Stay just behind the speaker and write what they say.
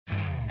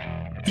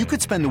You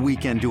could spend the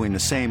weekend doing the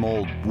same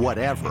old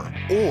whatever,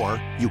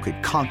 or you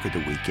could conquer the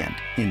weekend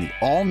in the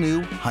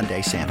all-new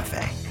Hyundai Santa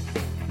Fe.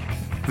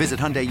 Visit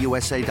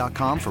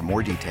HyundaiUSA.com for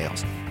more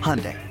details.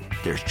 Hyundai,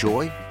 there's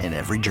joy in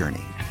every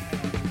journey.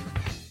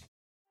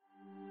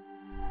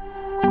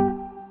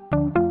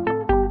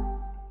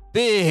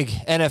 Big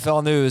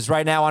NFL news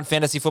right now on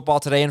Fantasy Football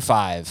Today in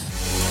 5.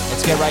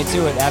 Let's get right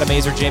to it. Adam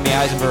Azer, Jamie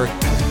Eisenberg.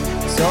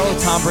 So,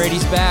 Tom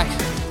Brady's back.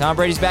 Tom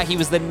Brady's back. He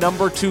was the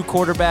number 2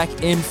 quarterback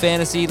in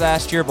fantasy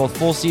last year, both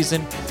full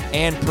season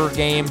and per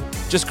game.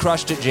 Just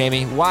crushed it,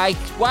 Jamie. Why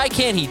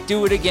can't he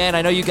do it again?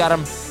 I know you got him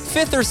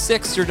 5th or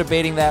 6th. You're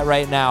debating that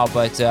right now,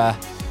 but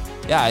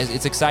yeah,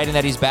 it's exciting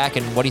that he's back.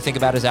 And what do you think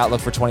about his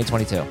outlook for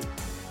 2022?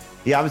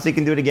 He obviously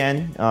can do it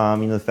again.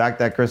 The fact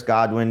that Chris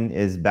Godwin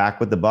is back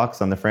with the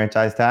Bucs on the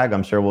franchise tag,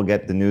 I'm sure we'll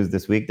get the news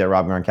this week that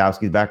Rob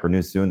Gronkowski's back, or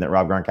news soon that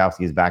Rob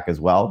Gronkowski is back as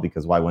well,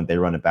 because why wouldn't they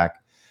run it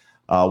back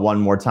one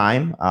more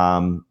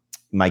time?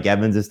 Mike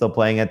Evans is still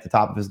playing at the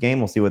top of his game.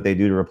 We'll see what they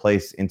do to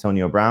replace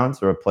Antonio Brown,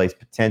 to replace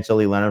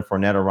potentially Leonard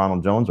Fournette or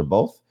Ronald Jones, or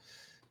both.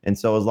 And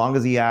so as long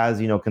as he has,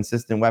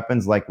 consistent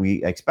weapons like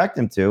we expect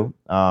him to,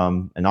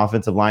 an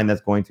offensive line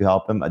that's going to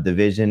help him, a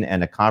division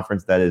and a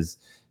conference that is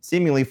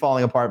seemingly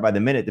falling apart by the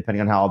minute, depending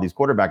on how all these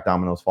quarterback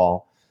dominoes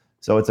fall.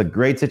 So it's a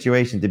great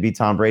situation to be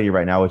Tom Brady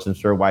right now, which I'm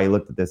sure why he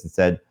looked at this and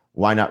said,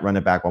 why not run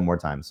it back one more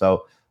time?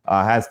 So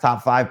has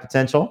top 5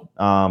 potential.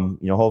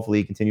 Hopefully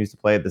he continues to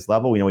play at this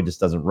level. We know he just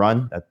doesn't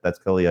run. That's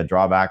clearly a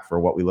drawback for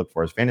what we look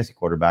for as fantasy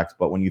quarterbacks.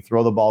 But when you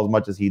throw the ball as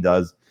much as he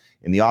does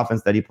in the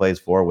offense that he plays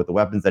for, with the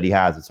weapons that he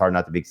has, it's hard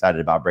not to be excited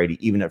about Brady,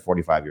 even at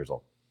 45 years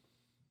old.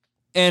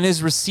 And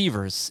his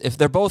receivers, if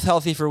they're both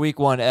healthy for week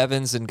 1,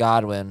 Evans and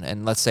Godwin,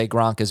 and let's say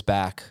Gronk is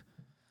back,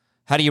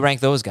 how do you rank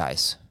those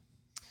guys?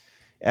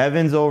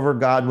 Evans over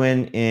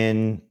Godwin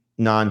in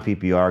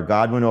non-PPR,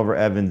 Godwin over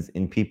Evans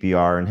in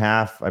PPR. In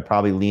half, I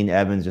probably lean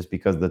Evans just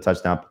because of the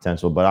touchdown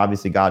potential. But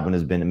obviously Godwin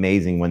has been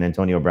amazing when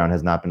Antonio Brown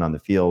has not been on the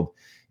field.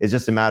 It's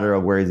just a matter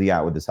of where is he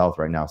at with his health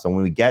right now. So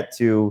when we get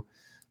to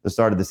the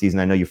start of the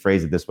season, I know you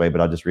phrased it this way, but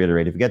I'll just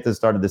reiterate. If we get to the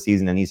start of the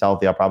season and he's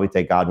healthy, I'll probably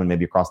take Godwin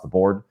maybe across the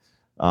board.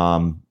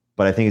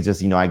 But I think it's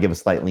just, I give a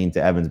slight lean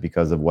to Evans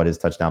because of what his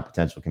touchdown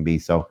potential can be.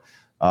 So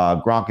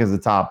Gronk is the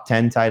top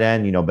 10 tight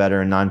end,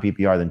 better in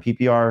non-PPR than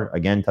PPR.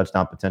 Again,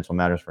 touchdown potential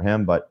matters for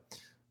him. But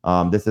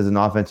this is an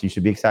offense you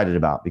should be excited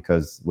about,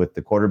 because with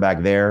the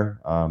quarterback there,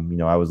 I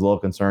was a little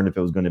concerned if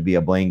it was going to be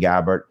a Blaine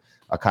Gabbert,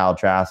 a Kyle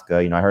Trask.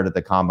 I heard at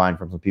the combine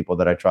from some people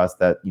that I trust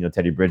that,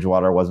 Teddy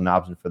Bridgewater was an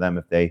option for them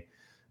if they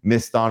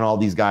missed on all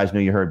these guys.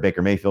 You heard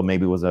Baker Mayfield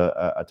maybe was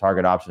a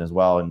target option as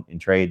well in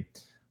trade.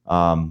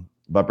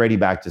 But Brady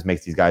back just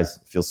makes these guys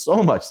feel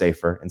so much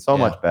safer and so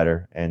much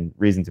better, and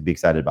reason to be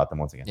excited about them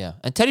once again. Yeah,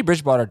 and Teddy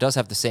Bridgewater does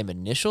have the same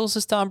initials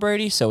as Tom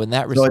Brady, so in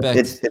that respect...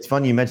 So it's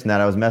funny you mentioned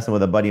that. I was messing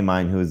with a buddy of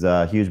mine who's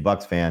a huge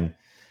Bucs fan,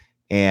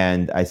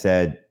 and I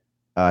said,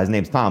 his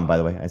name's Tom, by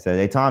the way. I said,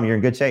 hey, Tom, you're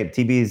in good shape.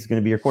 TB is going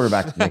to be your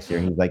quarterback next year.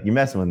 And he's like, you're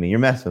messing with me.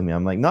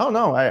 I'm like,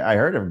 no, I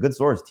heard of a good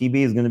source. TB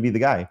is going to be the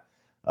guy.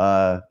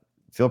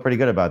 Feel pretty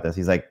good about this.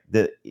 He's like,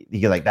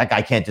 that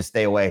guy can't just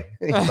stay away.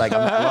 He's like,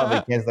 I'm not loving,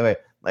 he can't stay away.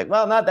 Like,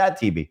 well, not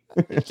that TB.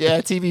 Yeah,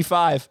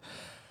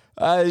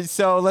 TB5.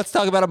 So let's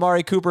talk about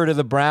Amari Cooper to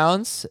the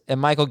Browns and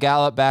Michael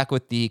Gallup back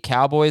with the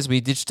Cowboys.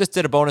 We just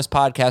did a bonus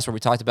podcast where we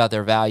talked about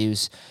their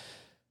values.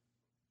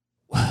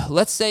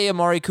 Let's say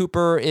Amari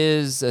Cooper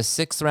is a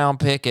 6th-round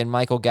pick and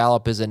Michael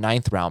Gallup is a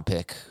 9th-round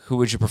pick. Who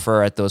would you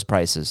prefer at those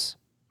prices?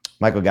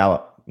 Michael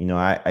Gallup.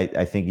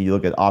 I think you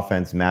look at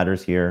offense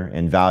matters here,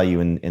 and value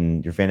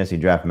in your fantasy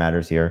draft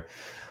matters here.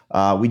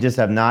 We just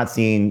have not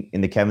seen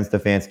in the Kevin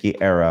Stefanski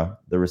era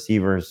the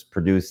receivers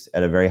produce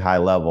at a very high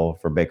level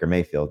for Baker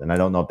Mayfield. And I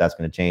don't know if that's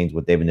going to change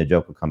with David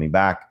Njoku coming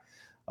back.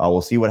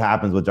 We'll see what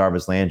happens with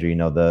Jarvis Landry.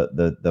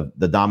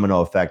 The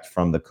domino effect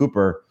from the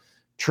Cooper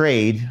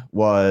trade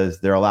was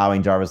they're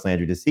allowing Jarvis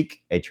Landry to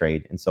seek a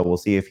trade. And so we'll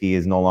see if he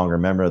is no longer a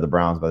member of the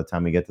Browns by the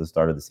time we get to the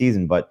start of the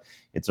season. But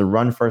it's a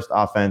run-first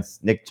offense.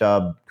 Nick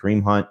Chubb,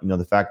 Kareem Hunt,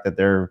 the fact that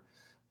they're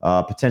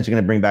potentially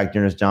going to bring back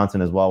Jonas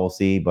Johnson as well, we'll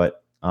see.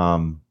 But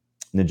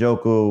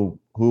Njoku,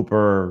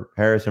 Hooper,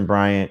 Harrison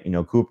Bryant,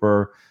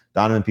 Cooper,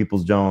 Donovan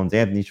Peoples-Jones,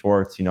 Anthony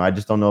Schwartz. I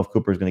just don't know if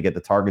Cooper is going to get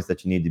the targets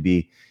that you need to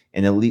be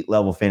an elite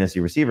level fantasy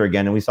receiver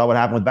again. And we saw what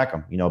happened with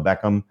Beckham.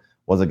 Beckham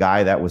was a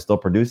guy that was still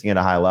producing at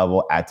a high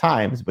level at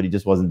times, but he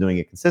just wasn't doing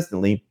it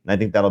consistently. And I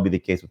think that'll be the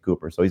case with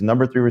Cooper. So he's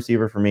number 3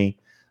 receiver for me.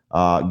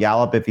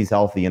 Gallup, if he's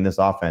healthy in this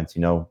offense,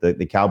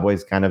 the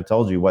Cowboys kind of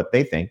told you what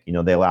they think.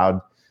 They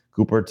allowed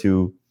Cooper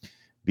to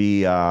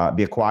be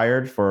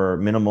acquired for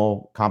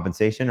minimal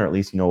compensation, or at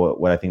least,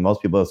 what I think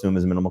most people assume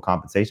is minimal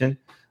compensation,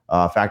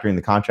 factoring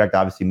the contract,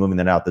 obviously moving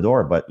that out the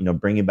door, but,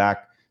 bringing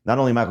back not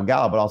only Michael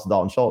Gallup, but also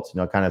Dalton Schultz,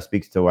 kind of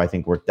speaks to, I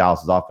think, where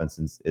Dallas's offense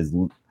is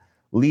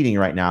leading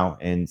right now.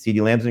 And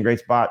CeeDee Lamb's in a great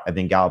spot. I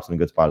think Gallup's in a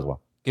good spot as well.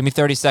 Give me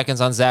 30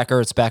 seconds on Zach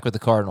Ertz back with the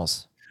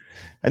Cardinals.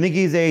 I think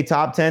he's a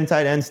top 10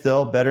 tight end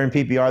still, better in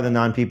PPR than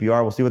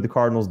non-PPR. We'll see what the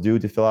Cardinals do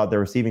to fill out their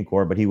receiving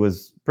core, but he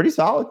was pretty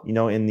solid,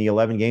 in the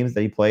 11 games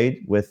that he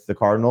played with the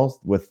Cardinals,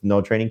 with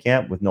no training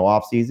camp, with no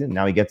offseason.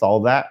 Now he gets all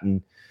of that,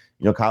 and,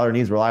 Kyler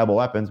needs reliable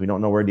weapons. We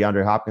don't know where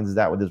DeAndre Hopkins is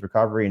at with his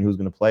recovery and who's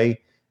going to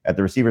play at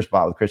the receiver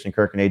spot with Christian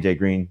Kirk and AJ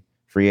Green,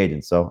 free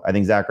agents. So I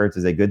think Zach Ertz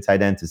is a good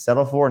tight end to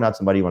settle for, not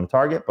somebody you want to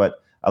target, but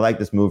I like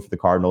this move for the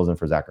Cardinals and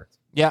for Zach Ertz.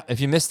 Yeah, if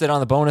you missed it on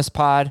the bonus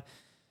pod,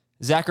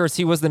 Zach Ertz,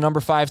 he was the number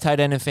 5 tight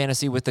end in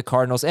fantasy with the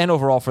Cardinals and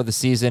overall for the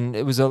season.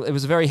 It was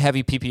a very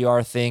heavy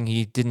PPR thing.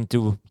 He didn't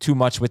do too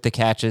much with the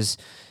catches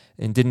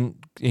and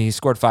he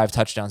scored 5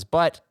 touchdowns.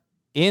 But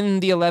in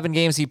the 11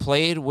 games he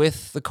played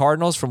with the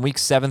Cardinals from week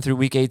 7 through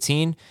week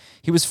 18,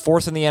 he was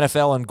 4th in the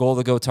NFL in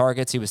goal-to-go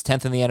targets. He was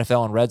 10th in the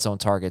NFL in red zone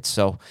targets.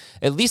 So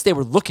at least they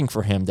were looking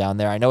for him down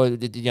there. I know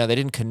they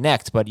didn't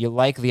connect, but you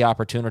like the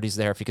opportunities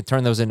there. If you can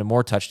turn those into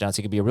more touchdowns,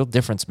 he could be a real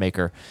difference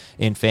maker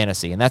in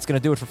fantasy. And that's going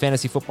to do it for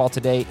Fantasy Football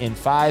today in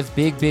 5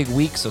 big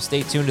weeks. So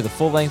stay tuned to the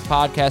full-length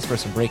podcast for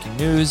some breaking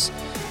news,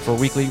 for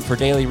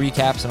daily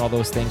recaps and all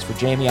those things. For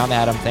Jamie, I'm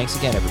Adam. Thanks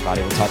again, everybody.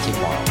 We'll talk to you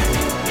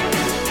tomorrow.